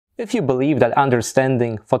If you believe that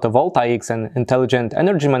understanding photovoltaics and intelligent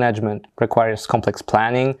energy management requires complex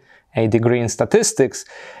planning, a degree in statistics,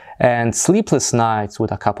 and sleepless nights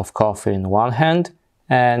with a cup of coffee in one hand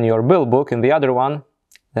and your bill book in the other one,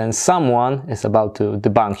 then someone is about to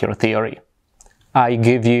debunk your theory. I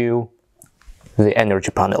give you the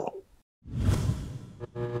energy panel.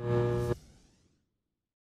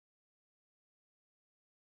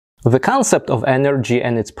 The concept of energy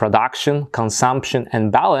and its production, consumption,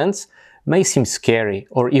 and balance may seem scary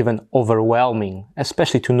or even overwhelming,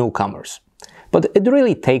 especially to newcomers. But it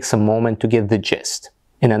really takes a moment to get the gist.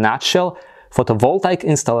 In a nutshell, photovoltaic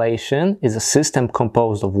installation is a system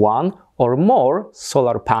composed of one or more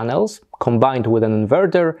solar panels combined with an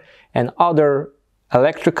inverter and other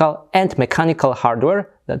electrical and mechanical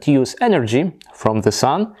hardware that use energy from the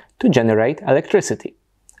sun to generate electricity.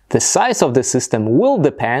 The size of the system will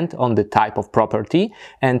depend on the type of property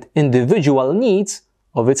and individual needs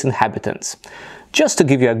of its inhabitants. Just to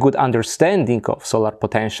give you a good understanding of solar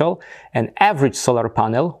potential, an average solar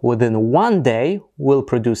panel within one day will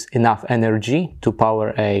produce enough energy to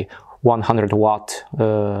power a 100-watt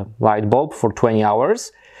light bulb for 20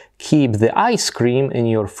 hours, keep the ice cream in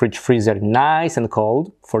your fridge freezer nice and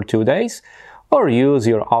cold for 2 days, or use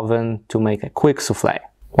your oven to make a quick souffle.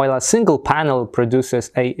 While a single panel produces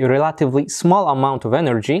a relatively small amount of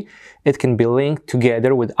energy, it can be linked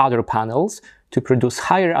together with other panels to produce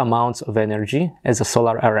higher amounts of energy as a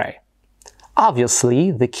solar array.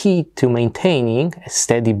 Obviously, the key to maintaining a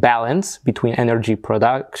steady balance between energy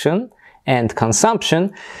production and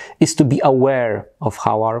consumption is to be aware of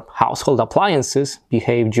how our household appliances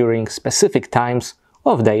behave during specific times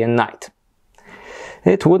of day and night.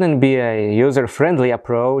 It wouldn't be a user-friendly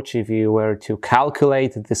approach if you were to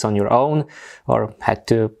calculate this on your own or had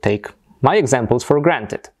to take my examples for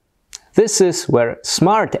granted. This is where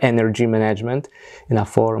smart energy management in a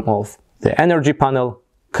form of the energy panel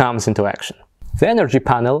comes into action. The energy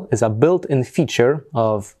panel is a built-in feature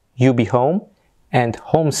of UB Home and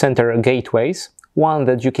Home Center gateways, one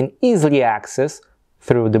that you can easily access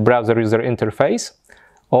through the browser user interface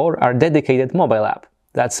or our dedicated mobile app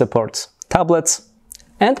that supports tablets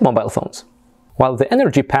and mobile phones. While the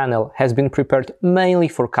energy panel has been prepared mainly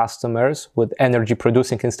for customers with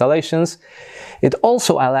energy-producing installations, it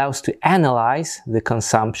also allows to analyze the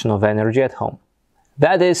consumption of energy at home.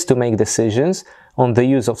 That is, to make decisions on the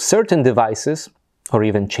use of certain devices or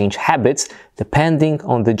even change habits depending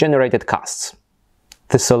on the generated costs.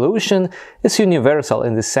 The solution is universal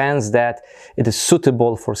in the sense that it is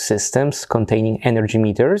suitable for systems containing energy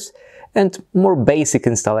meters and more basic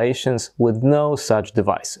installations with no such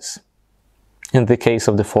devices. In the case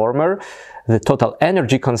of the former, the total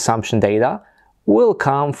energy consumption data will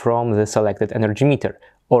come from the selected energy meter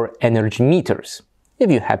or energy meters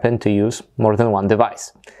if you happen to use more than one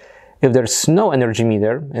device. If there's no energy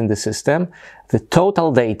meter in the system, the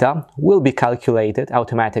total data will be calculated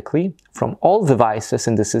automatically from all devices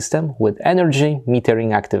in the system with energy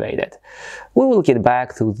metering activated. We will get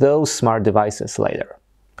back to those smart devices later.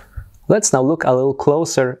 Let's now look a little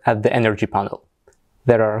closer at the energy panel.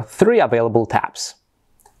 There are 3 available tabs.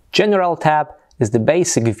 General tab is the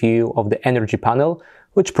basic view of the energy panel,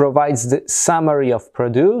 which provides the summary of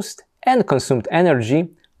produced and consumed energy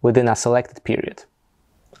within a selected period.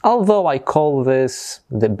 Although I call this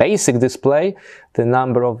the basic display, the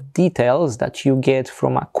number of details that you get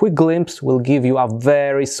from a quick glimpse will give you a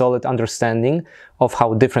very solid understanding of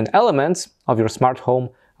how different elements of your smart home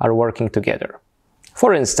are working together.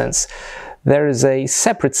 For instance, there is a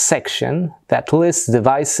separate section that lists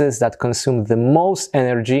devices that consume the most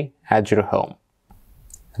energy at your home.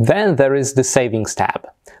 Then there is the Savings tab,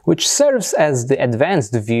 which serves as the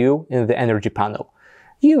advanced view in the energy panel.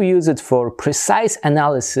 You use it for precise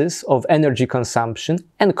analysis of energy consumption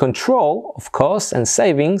and control of costs and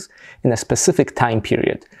savings in a specific time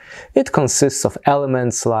period. It consists of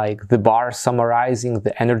elements like the bar summarizing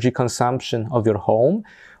the energy consumption of your home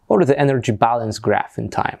or the energy balance graph in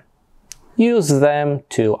time. Use them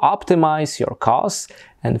to optimize your costs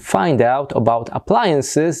and find out about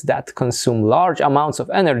appliances that consume large amounts of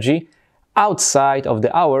energy outside of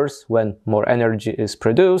the hours when more energy is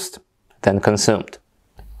produced than consumed.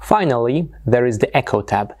 Finally, there is the Echo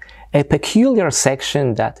tab, a peculiar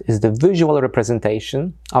section that is the visual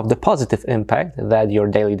representation of the positive impact that your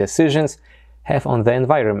daily decisions have on the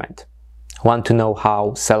environment. Want to know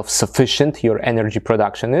how self-sufficient your energy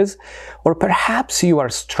production is? Or perhaps you are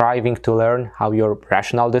striving to learn how your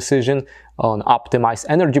rational decision on optimized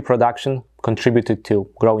energy production contributed to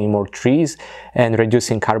growing more trees and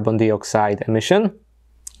reducing carbon dioxide emission?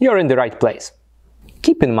 You're in the right place.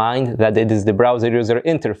 Keep in mind that it is the browser user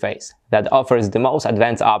interface that offers the most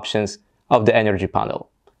advanced options of the energy panel.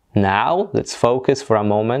 Now, let's focus for a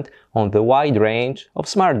moment on the wide range of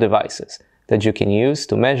smart devices that you can use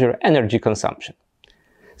to measure energy consumption.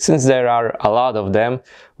 Since there are a lot of them,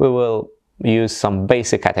 we will use some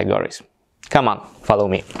basic categories. Come on, follow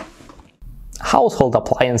me. Household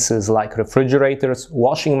appliances like refrigerators,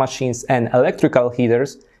 washing machines, and electrical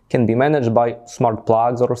heaters can be managed by smart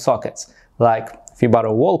plugs or sockets, like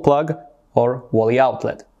FIBARO wall plug or Wally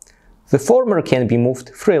outlet. The former can be moved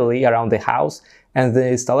freely around the house, and the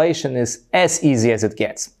installation is as easy as it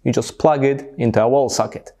gets. You just plug it into a wall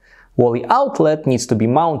socket. Wally outlet needs to be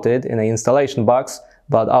mounted in an installation box,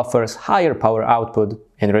 but offers higher power output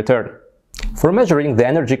in return. For measuring the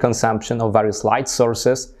energy consumption of various light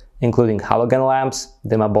sources, including halogen lamps,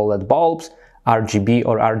 dimmable LED bulbs, RGB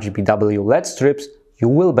or RGBW LED strips, you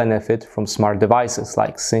will benefit from smart devices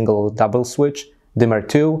like single or double switch, dimmer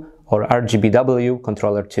 2 or RGBW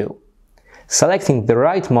controller 2. Selecting the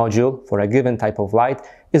right module for a given type of light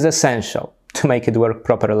is essential to make it work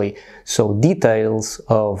properly, so details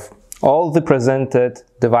of all the presented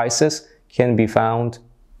devices can be found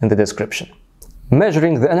in the description.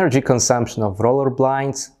 Measuring the energy consumption of roller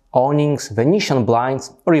blinds, awnings, Venetian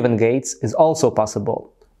blinds, or even gates is also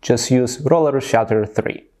possible. Just use Roller Shutter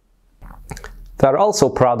 3. There are also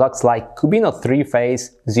products like Cubino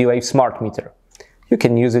 3-phase Z-Wave Smart Meter. You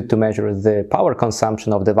can use it to measure the power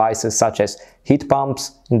consumption of devices such as heat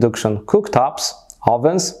pumps, induction cooktops,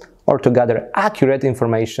 ovens, or to gather accurate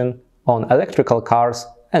information on electrical cars'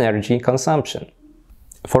 energy consumption.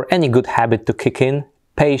 For any good habit to kick in,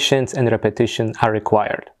 patience and repetition are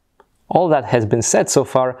required. All that has been said so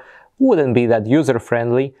far wouldn't be that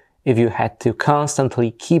user-friendly if you had to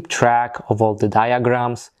constantly keep track of all the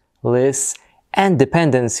diagrams, lists, and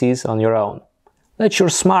dependencies on your own. Let your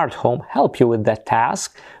smart home help you with that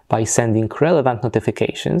task by sending relevant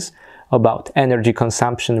notifications about energy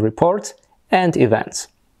consumption reports and events.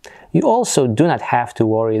 You also do not have to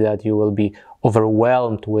worry that you will be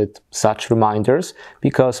overwhelmed with such reminders,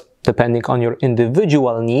 because depending on your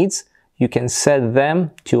individual needs, you can set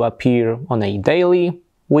them to appear on a daily,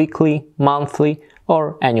 weekly, monthly,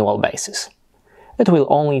 or annual basis. It will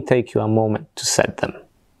only take you a moment to set them.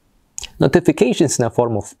 Notifications in the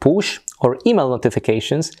form of push or email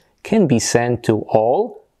notifications can be sent to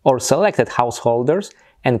all or selected householders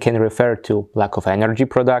and can refer to lack of energy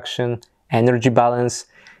production, energy balance,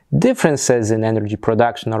 differences in energy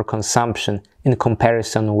production or consumption in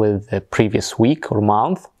comparison with the previous week or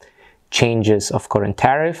month, changes of current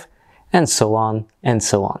tariff, and so on and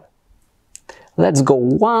so on. Let's go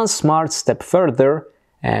one smart step further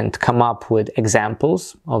and come up with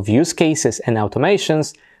examples of use cases and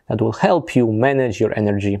automations that will help you manage your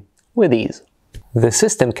energy with ease. The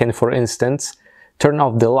system can, for instance, turn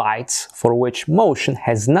off the lights for which motion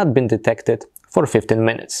has not been detected for 15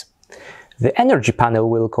 minutes. The energy panel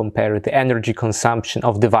will compare the energy consumption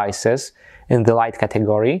of devices in the light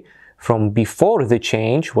category from before the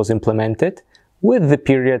change was implemented with the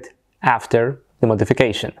period after the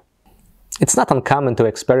modification. It's not uncommon to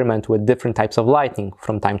experiment with different types of lighting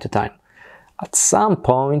from time to time. At some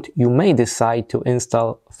point, you may decide to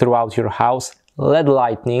install throughout your house LED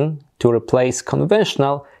lighting to replace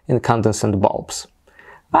conventional incandescent bulbs.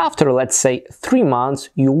 After, let's say, 3 months,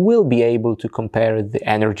 you will be able to compare the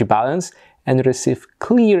energy balance and receive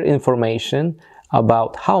clear information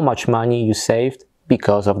about how much money you saved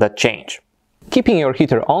because of that change. Keeping your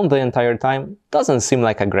heater on the entire time doesn't seem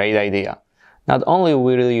like a great idea. Not only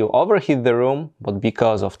will you overheat the room, but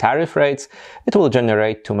because of tariff rates, it will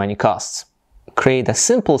generate too many costs. Create a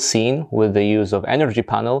simple scene with the use of energy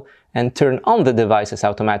panel and turn on the devices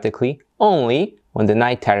automatically only when the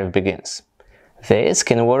night tariff begins. This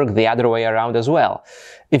can work the other way around as well.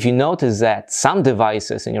 If you notice that some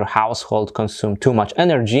devices in your household consume too much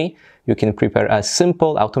energy, you can prepare a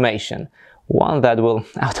simple automation, one that will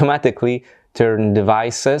automatically turn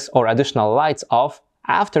devices or additional lights off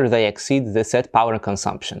after they exceed the set power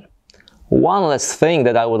consumption. One last thing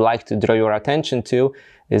that I would like to draw your attention to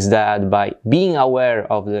is that by being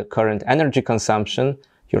aware of the current energy consumption,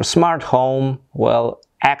 your smart home, well,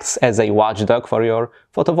 acts as a watchdog for your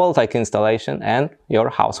photovoltaic installation and your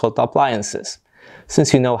household appliances.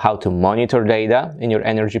 Since you know how to monitor data in your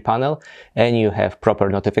energy panel and you have proper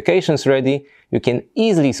notifications ready, you can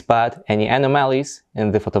easily spot any anomalies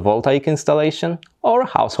in the photovoltaic installation or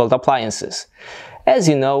household appliances. As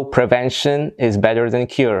you know, prevention is better than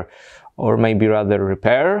cure, or maybe rather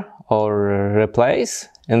repair or replace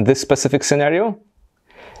in this specific scenario.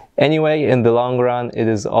 Anyway, in the long run, it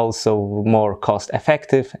is also more cost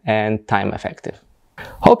effective and time effective.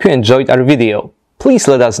 Hope you enjoyed our video. Please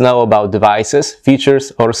let us know about devices,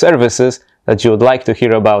 features, or services that you would like to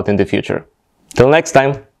hear about in the future. Till next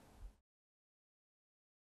time!